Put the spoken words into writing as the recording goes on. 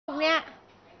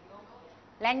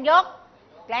แรงยก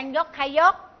ใครย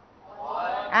ก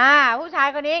ผู้ชาย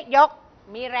คนนี้ยก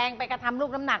มีแรงไปกระทำลู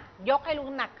กน้ำหนักยกให้ลูก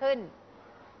น้ำหนักขึ้น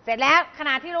เสร็จแล้วขณ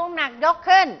ะที่ลูกน้ำหนักยก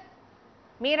ขึ้น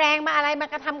มีแรงมาอะไรมา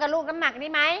กระทำกับลูกน้ำหนัก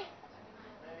นี่ไหม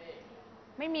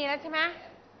ไม่มีแล้วใช่ไหม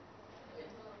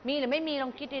มีหรือไม่มีลอ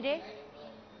งคิดดิ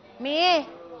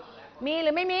มีหรื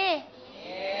อไม่มี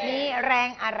แรง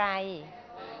อะไร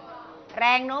แร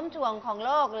งโน้มถ่วงของโ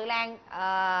ลกหรือแรง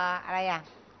อะไร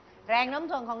แรงโน้ม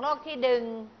ถ่วงของโลกที่ดึง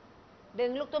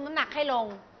ลูกตุ้มน้ำหนักให้ลง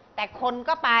แต่คน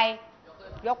ก็ไป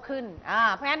ยกขึ้น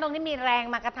เพราะฉะนั้นตรงนี้มีแรง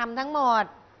มากระทำทั้งหมด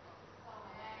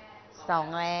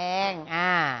2แรง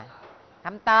ค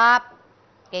ำตอบ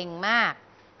เก่งมาก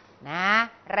นะ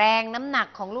แรงน้ำหนัก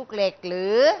ของลูกเหล็กหรื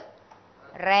อ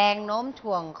แรงโน้ม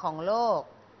ถ่วงของโลก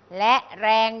และแร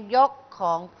งยกข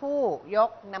องผู้ย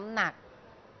กน้ำหนัก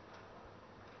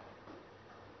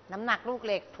ลูกเ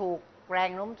หล็กถูกแรง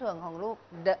โน้มถ่วงของโ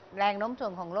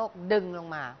ลกดึงลง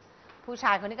มาผู้ช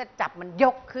ายคนนี้ก็จับมันย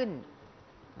กขึ้น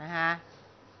นะคะ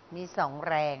มี2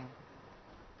แรง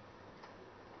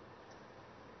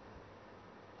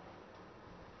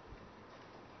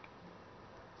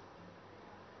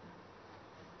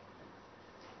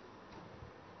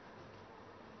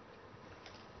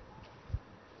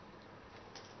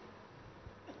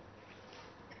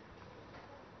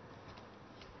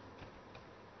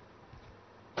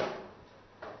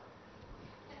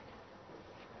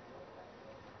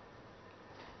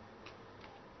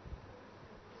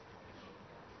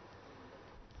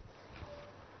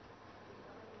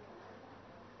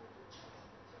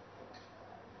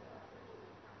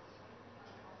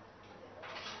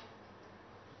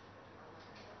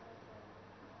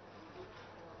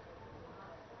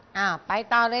ไป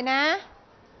ต่อเลยนะ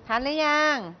ทันหรือยั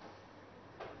ง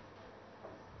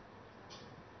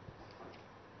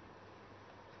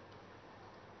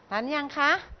ทันยังค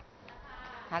ะ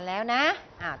ทันแล้วนะ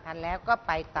ทันแล้วก็ไ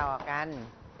ปต่อกัน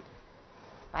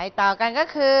ก็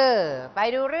คือไป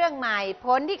ดูเรื่องใหม่ผ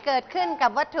ลที่เกิดขึ้นกั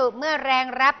บวัตถุเมื่อแรง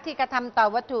รับที่กระทำต่อ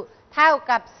วัตถุเท่า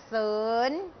กับ0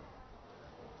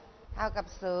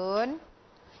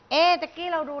ตะกี้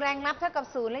เราดูแรงรับเท่ากับ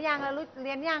0แล้วยังเราเ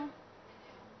รียนยัง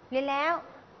เรียนแล้ว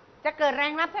จะเกิดแร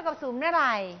งรับเท่ากับ0เมื่อไห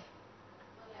ร่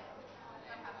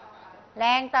แร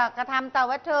งต่อกระทำต่อ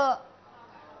วัตถุ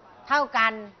เท่ากั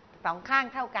น2ข้าง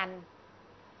เท่ากัน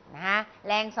นะ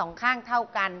แรง2ข้างเท่า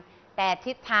กันแต่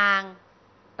ทิศทาง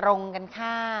ตรงกัน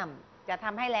ข้ามจะท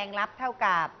ำให้แรงรับเท่า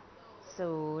กับ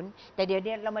0แต่เดี๋ยว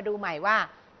เรามาดูใหม่ว่า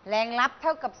แรงรับเ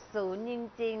ท่ากับ0จ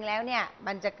ริงๆแล้วเนี่ย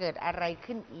มันจะเกิดอะไร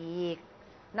ขึ้นอีก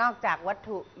นอกจากวัต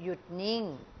ถุหยุดนิ่ง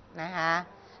นะคะ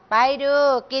ไปดู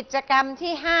กิจกรรม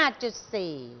ที่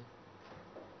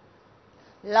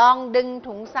 5.4 ลองดึง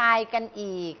ถุงทรายกัน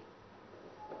อีก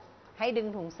ให้ดึง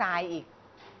ถุงทรายอีก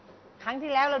ครั้ง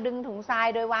ที่แล้วเราดึงถุงทราย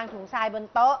โดยวางถุงทรายบน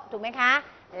โต๊ะถูกไหมคะ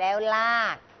แล้วลา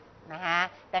กนะคะ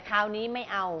แต่คราวนี้ไม่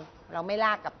เอาเราไม่ล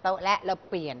ากกับโต๊ะและเรา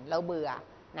เปลี่ยนเราเบื่อ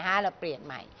นะคะเราเปลี่ยนใ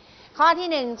หม่ข้อ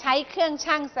ที่1ใช้เครื่อง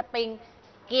ชั่งสปริง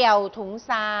เกี่ยวถุง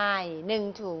ทราย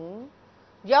1ถุง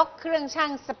ยกเครื่องชั่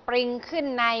งสปริงขึ้น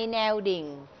ในแนวดิ่ง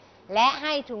และใ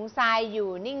ห้ถุงทรายอยู่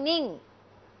นิ่ง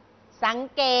ๆสัง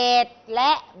เกตแล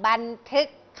ะบันทึก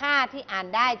ค่าที่อ่าน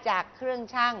ได้จากเครื่อง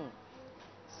ชั่ง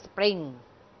สปริง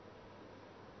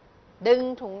ดึง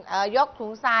ถุงยกถุ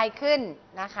งทรายขึ้น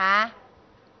นะคะ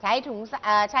ใช้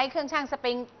เครื่องชั่งสป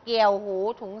ริงเกี่ยวหู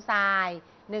ถุงทราย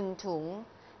1ถุง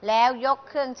แล้วยก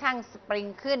เครื่องชั่งสปริง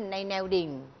ขึ้นในแนวดิ่ง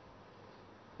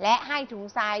และให้ถุง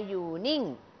ทรายอยู่นิ่ง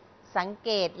สังเก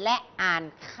ตและอ่าน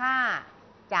ค่า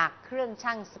จากเครื่อง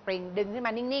ชั่งสปริงดึงขึ้นม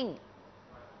านิ่ง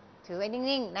ๆถือไว้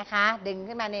นิ่งๆนะคะดึง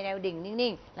ขึ้นมาในแนวดิ่ง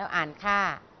นิ่งๆแล้วอ่านค่า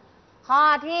ข้อ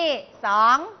ที่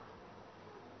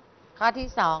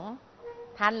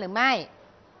2ทันหรือไม่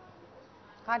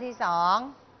ข้อที่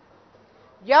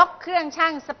2ยกเครื่องชั่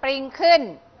งสปริงขึ้น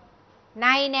ใน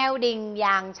แนวดิ่งอ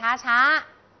ย่างช้า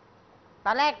ๆต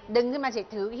อนแรกดึงขึ้นมา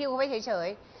ถือหิ้วไว้เฉย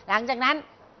ๆหลังจากนั้น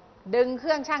ดึงเค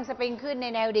รื่องชั่งสปริงขึ้นใน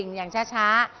แนวดิ่งอย่างช้า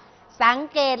ๆสัง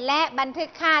เกตและบันทึ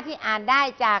กค่าที่อ่านได้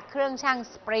จากเครื่องชั่ง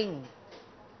สปริง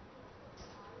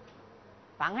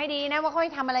ฟังให้ดีนะว่าเขาใ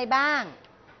ห้ทำอะไรบ้าง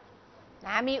น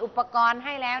ะมีอุปกรณ์ใ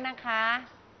ห้แล้วนะคะ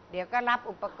เดี๋ยวก็รับ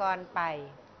อุปกรณ์ไป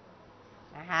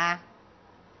นะคะ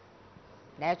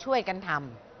แล้วช่วยกันท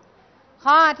ำ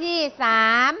ข้อที่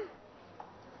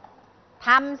3ท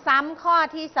ำซ้ำข้อ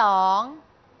ที่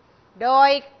2โดย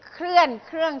เครื่อ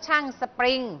งชั่งสป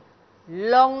ริง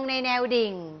ลงในแนว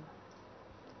ดิ่ง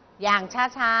อย่าง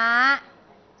ช้า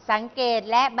ๆสังเกต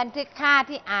และบันทึกค่า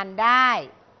ที่อ่านได้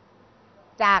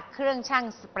จากเครื่องชั่ง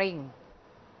สปริง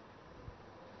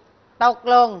ตก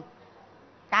ลง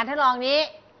การทดลองนี้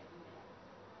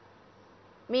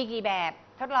มีกี่แบบ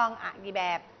ทดลองกี่แบ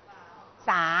บ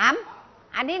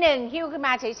3อันที่1หิ้วขึ้นม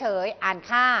าเฉยๆอ่าน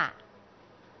ค่า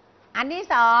อันที่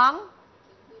2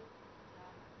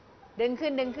ดึงขึ้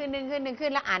น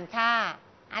แล้วอ่านค่า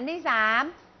อันที่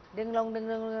3ดึงลง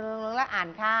แล้วอ่าน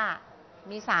ค่า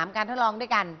มี3การทดลองด้ว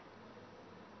ยกัน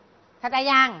เข้าใจ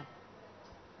ยัง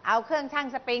เอาเครื่องชั่ง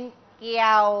สปริงเกี่ย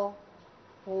ว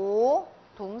หู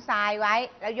ถุงทรายไว้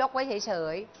แล้วยกไว้เฉ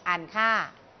ยๆอ่านค่า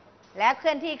แล้วเค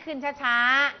ลื่อนที่ขึ้นช้า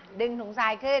ๆดึงถุงทรา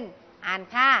ยขึ้นอ่าน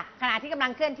ค่าขณะที่กำลั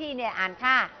งเคลื่อนที่เนี่ยอ่าน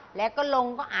ค่าแล้วก็ลง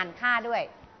ก็อ่านค่าด้วย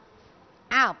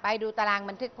อ้าวไปดูตาราง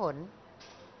บันทึกผล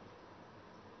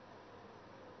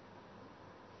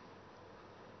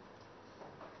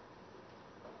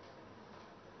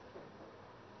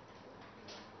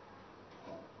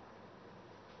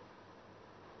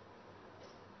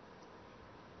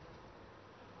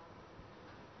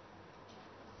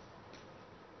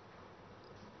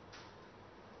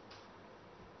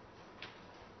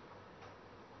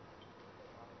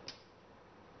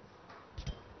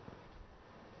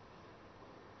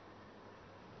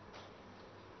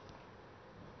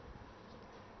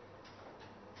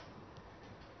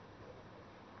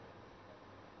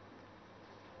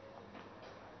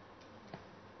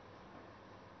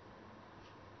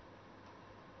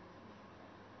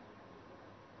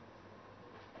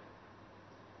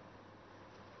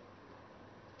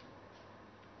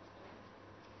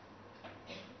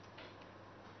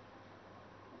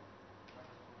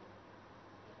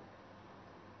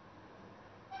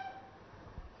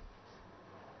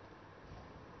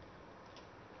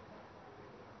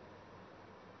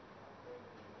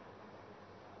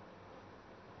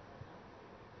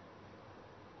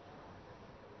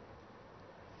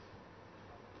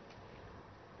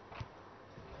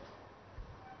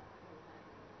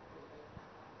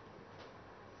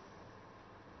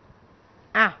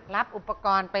รับอุปก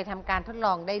รณ์ไปทำการทดล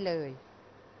องได้เลย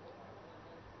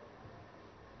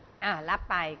รับ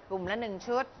ไปกลุ่มละ1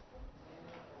ชุด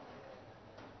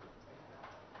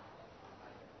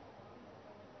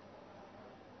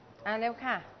เร็ว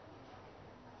ค่ะ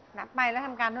รับไปแล้วท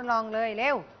ำการทดลองเลยเร็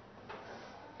ว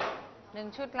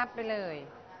1ชุดรับไปเลย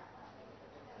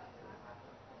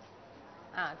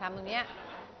ทำตรงนี้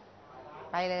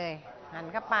ไปเลยหัน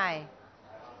เข้าไป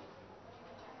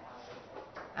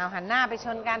หันหน้าไปช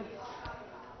นกัน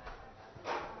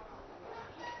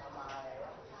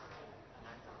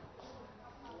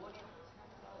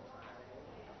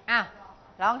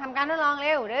ลองทำการทดลองเ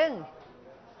ร็วดึง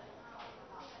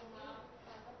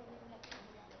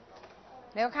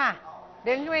เร็วค่ะ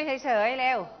ดึงขึ้นไปเฉยๆเ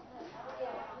ร็ว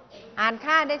อ่าน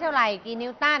ค่าได้เท่าไหร่กี่นิ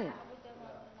วตัน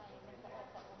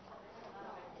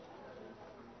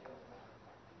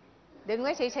ดึงไ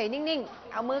ว้เฉยๆนิ่ง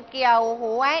ๆเอามือเกี่ยว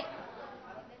หูไว้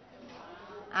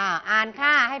อ่านค่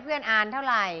าให้เพื่อนอ่านเท่า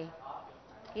ไหร่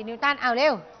กี่นิวตันเอาเร็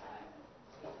ว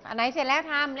อันไหนเสร็จแล้ว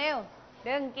ทำเร็ว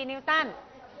ดึงกี่นิวตัน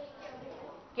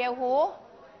เกี่ยวหู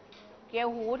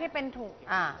ที่เป็นถุง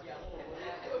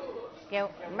เกี่ยว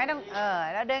ไม่ต้อง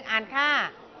แล้วดึงอ่านค่า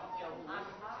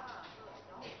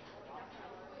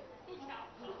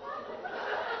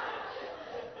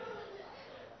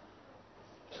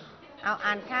เอา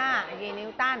อ่านค่ากี่นิ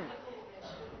วตัน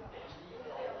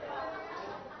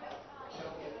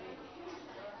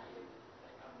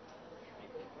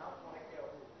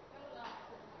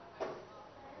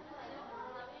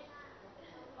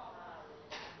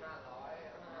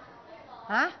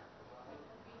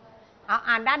เอา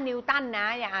อ่านด้านนิวตันนะ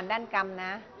อย่าอ่านด้านกรัมน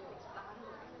ะ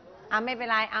ไม่เป็น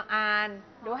ไรเอาอ่าน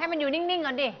ดูให้มันอยู่นิ่งๆก่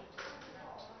อนดิ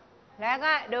แล้ว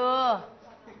ก็ดู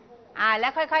แล้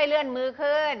วค่อยๆเลื่อนมือ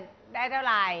ขึ้นได้เท่าไ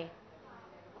หร่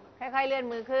ค่อยๆเลื่อน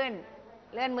มือขึ้น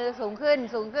เลื่อนมือสูงขึ้น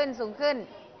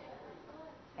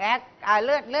แล้วเ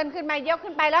ลื่อนขึ้นมายก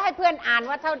ขึ้นไปแล้วให้เพื่อนอ่าน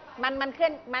ว่าเท่ามันเคลื่อ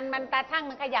นมันตาช่าง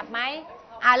มันขยับไหม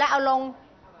แล้วเอาลง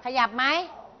ขยับไหม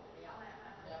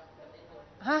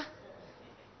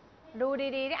ดู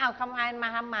ดีๆที่เอาคำอ่านมา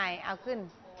ทำใหม่เอาขึ้น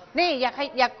นี่อ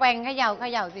ย่าแกว่งเขย่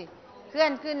าสิเคลื่อ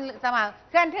นขึ้นเค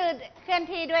ลื่อน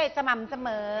ที่ด้วยสม่ำเสม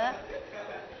อ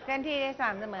เคลื่อนที่ด้วยส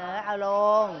ม่ำเสมอเอาล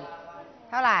ง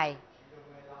เท่าไหร่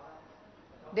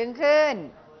ดึงขึ้น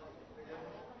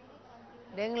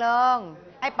ดึงลง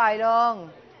ให้ปล่อยลง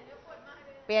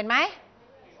เปลี่ยนไหม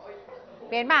เ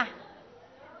ปลี่ยนป่ะ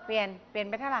เปลี่ยน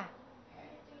ไปเท่าไหร่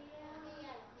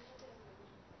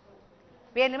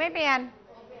เปลี่ยนหรือไม่เปลี่ยน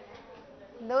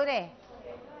ดูดิ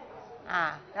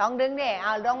ลองดึงดิเอ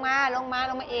าลงมา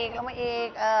อีก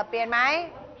เปลี่ยนไหม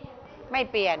ไม่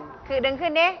เปลี่ยนคือดึงขึ้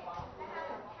นดิ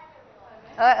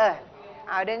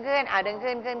เอาดึงขึ้น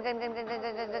ขึ้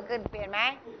นเปลี่ยนไหม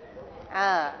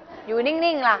อยู่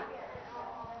นิ่งๆล่ะ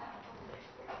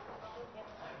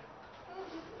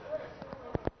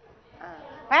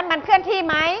ราะมันเคลื่อนที่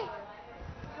ไหม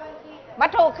วั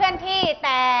ตถุเคลื่อนที่แ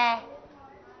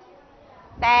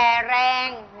ต่แรง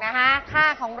นะคะค่า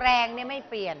ของแรงเนี่ยไม่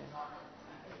เปลี่ยน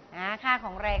นะค่าข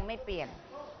องแรงไม่เปลี่ยน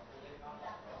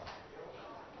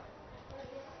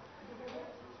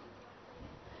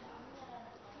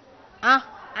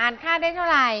อ่านค่าได้เท่า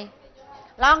ไหร่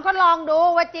ลองทดลองดู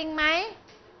ว่าจริงไหม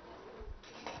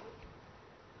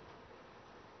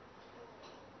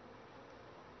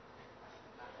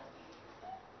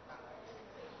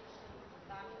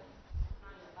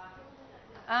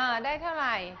ได้เท่าไห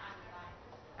ร่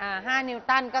5 นิว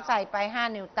ตันก็ใส่ไป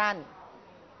5 นิวตัน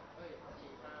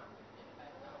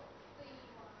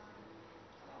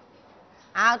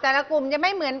แต่ละกลุ่มจะไ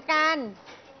ม่เหมือนกัน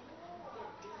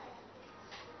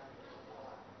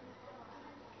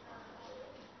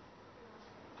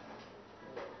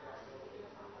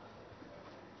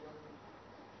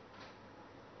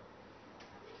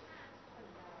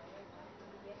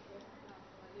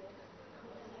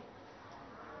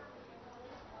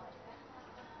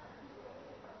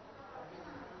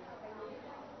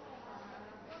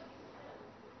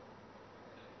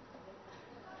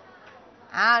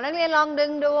นักเรียนลองดึ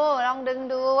ง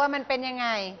ดูว่ามันเป็นยังไง